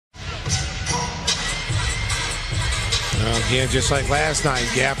Again, just like last night,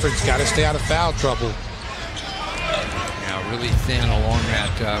 Gafford's got to stay out of foul trouble. Now really thin along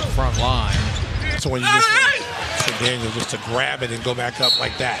that front line. So when you just want Daniel just to grab it and go back up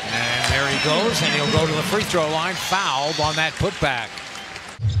like that. And there he goes, and he'll go to the free throw line, fouled on that putback.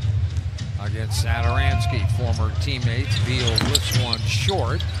 Against Sadaransky, former teammates. Beal lifts one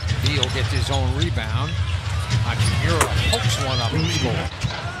short. Beal gets his own rebound. Hachimura pokes one up and scores.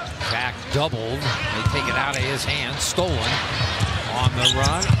 Back doubled. They take it out of his hand. Stolen. On the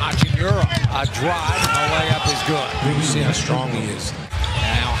run. Hachimura. A drive. And the layup is good. You see how strong he is.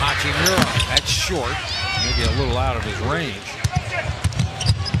 Now Hachimura. That's short. Maybe a little out of his range.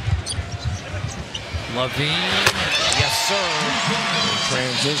 Levine. Yes, sir.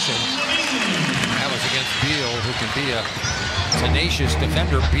 Transition. That was against Beal, who can be a tenacious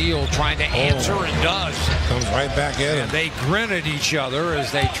defender. Beal trying to answer and does. Comes right back at him. And they grin at each other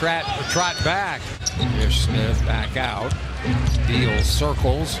as they trot back. Here's Smith back out. Beal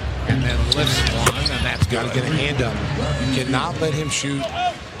circles and then lifts one, and that's good. Got to get a hand up. You cannot let him shoot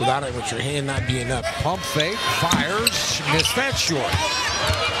without it, with your hand not being up. Pump fake, fires, missed that short.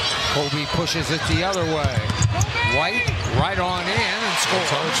 Kobe pushes it the other way. White right on in and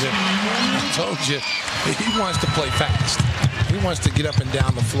scores. I told you. He wants to play fast. He wants to get up and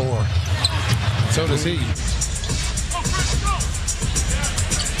down the floor. So does he.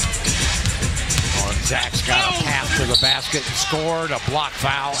 Zach's got a pass to the basket and scored. A block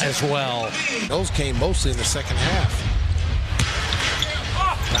foul as well. Those came mostly in the second half.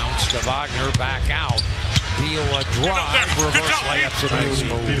 Bounce to Wagner, back out. Beal a drive, reverse layups, a nice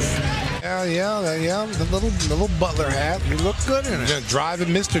move. Yeah. The little Butler hat. You look good in it. Driving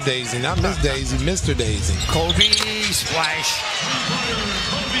Mr. Daisy, not Miss Daisy, Mr. Daisy. Kobe splash.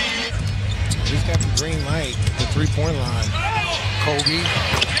 He's got the green light, the three-point line. Kobe,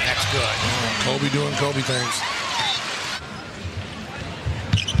 that's good. Kobe doing Kobe things.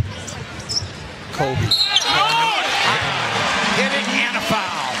 Kobe. Hitting and a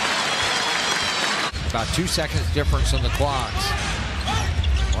foul. About 2 seconds difference in the clocks.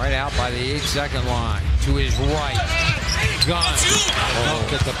 Right out by the 8-second line. To his right. Gun.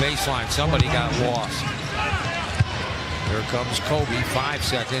 Dunk at the baseline. Somebody got lost. Here comes Kobe. 5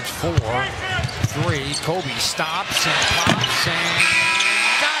 seconds. 4, 3. Kobe stops and pops and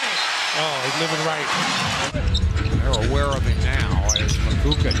got it. Oh, he's living right. They're aware of it now as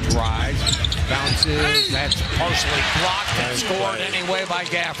Makuka drives, bounces. That's partially blocked and scored anyway by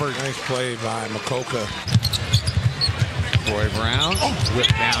Gafford. Nice play by Makuka. Troy Brown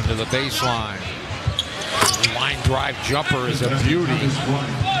whipped down to the baseline. Line drive jumper is a beauty.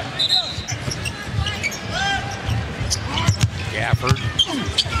 Gafford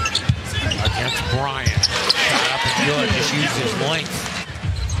against Bryant. Shot up and good. Just used his length.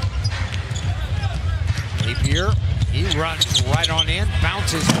 Napier, he runs right on in,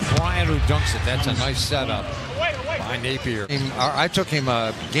 bounces to Bryant, who dunks it. That's a nice setup by Napier. I took him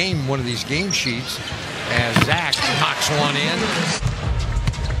a game, one of these game sheets, as Zach knocks one in.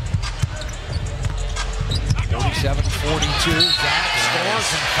 47-42. Zach scores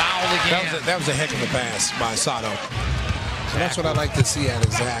and fouled again. That was a heck of a pass by Sato. So that's what I like to see out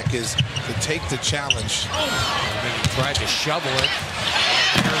of Zach, is to take the challenge. And then he tried to shovel it.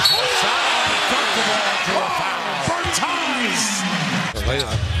 There's Sato. Dunked the ball to a foul. Bertans! The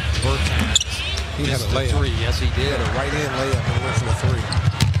layup. Bertans. He had a layup. Three. Yes, he did. A right-in layup and went for the three.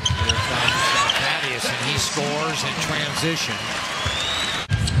 Here comes Thaddeus, and he scores in transition.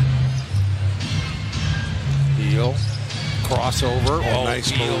 Beal. Crossover.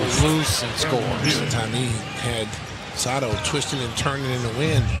 Nice Beal move. Loose and scores. That time he had Sato twisting and turning in the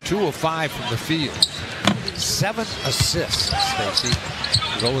wind. 2 of 5 from the field. 7 assists, Stacey.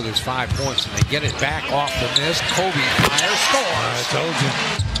 Go with his 5 points, and they get it back off the miss. Kobe fires, scores. I told you.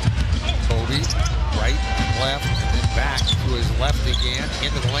 Kobe, right, left, and then back to his left again.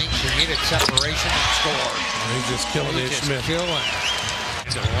 Into the lane, she needed separation and scored. He's just killing it, Smith. Killing.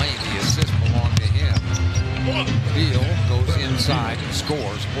 Into the lane, the assist belonged to him. Beal goes inside and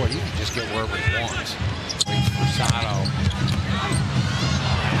scores. Boy, he can just get wherever he wants. Waits for Sato.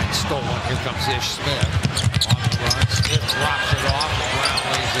 And stolen. Here comes Ish Smith. On the run. Smith drops it off. And Brown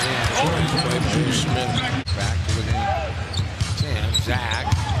lays it in. Smith. Back to within 10. Zach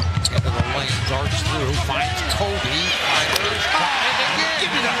into the lane. Darts through. Finds Kobe. Fires. Got it again. Give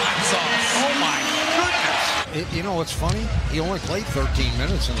me the hot sauce. Oh my goodness. You know what's funny? He only played 13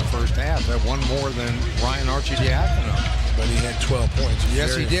 minutes in the first half. That one more than Ryan Arcidiacono. But he had 12 points.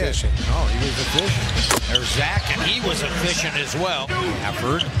 Yes, he did. Efficient. No, he was efficient. There's Zach, and he was efficient as well.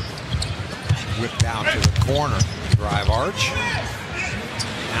 Gafford whipped out to the corner. Drive arch.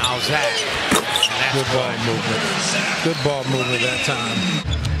 Now Zach Good ball movement. Good ball movement that time.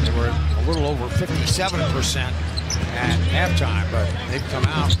 They were a little over 57% at halftime, but they've come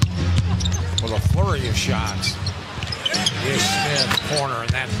out with a flurry of shots. Here's Smith, corner, and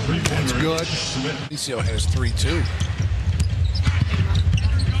that's good. Alicio has 3, too.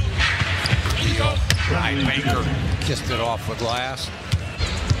 Right, Baker kissed it off with glass.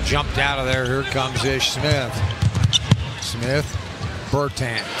 Jumped out of there. Here comes Ish Smith. Smith,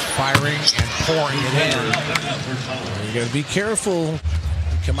 Bertans firing and pouring it in. You got to be careful.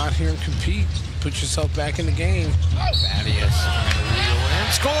 Come out here and compete. Put yourself back in the game. Thaddeus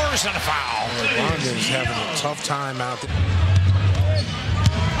and scores and a foul. London's having a tough time out there.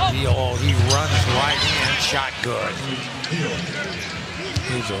 He runs right in. Shot good.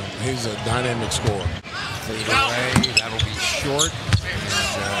 He's a dynamic scorer. Fade away. That'll be short.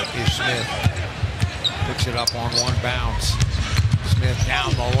 And Ish Smith picks it up on one bounce. Smith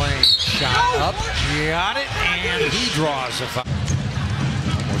down the lane. Shot up. Got it. And he draws a foul.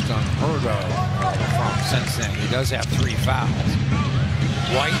 Almost unheard of from since then. He does have 3 fouls.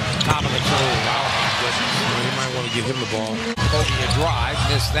 White, top of the toe. Oh, my goodness. You might want to give him the ball. Kobe a drive.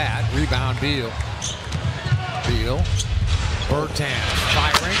 Missed that. Rebound Beal. Beal. Bertans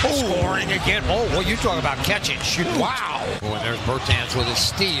firing, scoring again. Oh, well, you talk about catch and shoot. Wow. Oh, and there's Bertans with a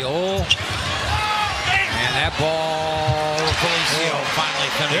steal. And that ball, Felicio finally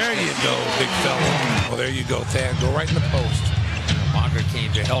finished. There you go, big fella. Well, there you go, Thad. Go right in the post. Monga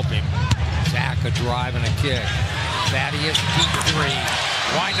came to help him. Zach a drive and a kick. Thaddeus, deep 3.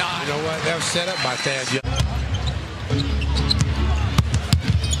 Why not? You know what? That was set up by Thad.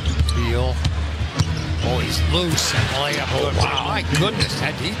 Beal. Oh, he's loose and layup. Oh, wow. My goodness.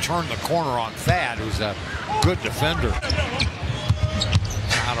 He turned the corner on Thad, who's a good defender.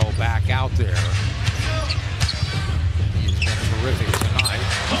 Otto back out there. He's been terrific tonight.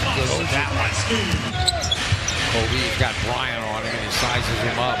 Goes that one. Kobe's got Bryant on him and he sizes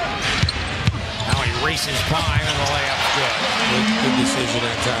him up. Now he races by and the layup's good. Good decision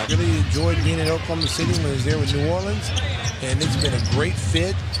that time. Really enjoyed being in Oklahoma City when he was there with New Orleans, and it's been a great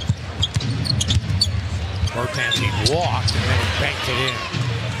fit. Bertans, he walked and then he banked it in.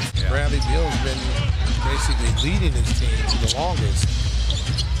 Bradley Beal's been basically leading his team for the longest.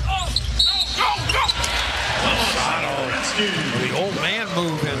 The old man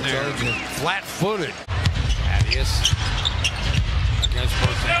move in there, flat-footed. Thaddeus against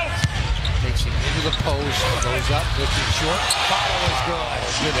Bertans. Takes him into the post, goes up, lifted short. Foul is good.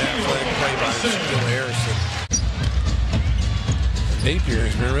 Good athletic play by Shaquille Harrison. Napier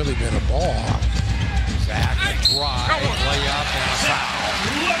has really been a ball hawk. Zach, drive, layup, and a foul.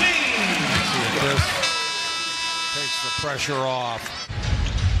 See if this takes the pressure off.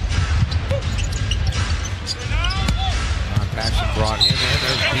 Paxson brought him in.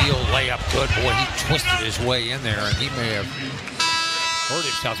 There's Beal, layup good. Boy, he twisted his way in there, and he may have hurt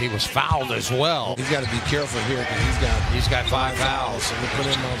himself. He was fouled as well. He's got to be careful here because he's got 5 fouls. So we put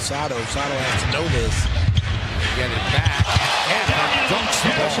him on Sato. Sato has to know this. Get it back. And dunks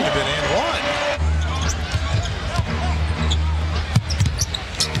the ball. That should have been and one.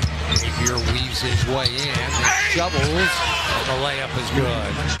 Napier weaves his way in, and shovels, and the layup is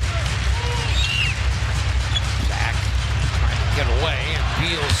good. Back, trying to get away, and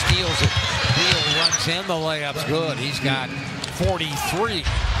Beal steals it. Beal runs in, the layup's good. He's got 43.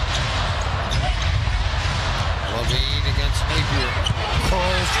 Levine against Napier.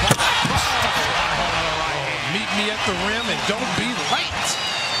 Curls. Meet me at the rim and don't be late.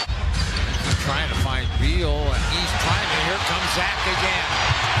 He's trying to find Beal, and he's trying to. Here comes Zach again.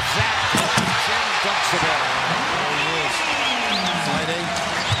 Zach comes in and dunks the ball. Side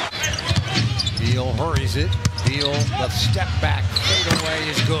 8. Beal hurries it. Beal, the step back fadeaway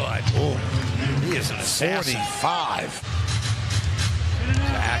is good. Oh, he is an assassin. 45.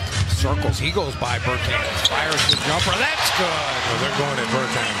 Zach circles. He goes by Bertans. Fires the jumper. That's good. Well, they're going at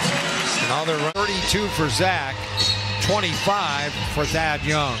Bertans. And all they're 32 for Zach. 25 for Thad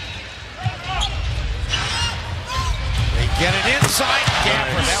Young. They get it inside.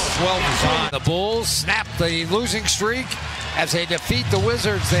 Gafford, that was well designed. The Bulls snap the losing streak as they defeat the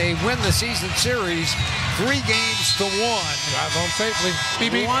Wizards. They win the season series 3 games to 1. drive home safely.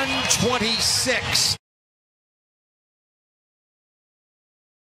 126.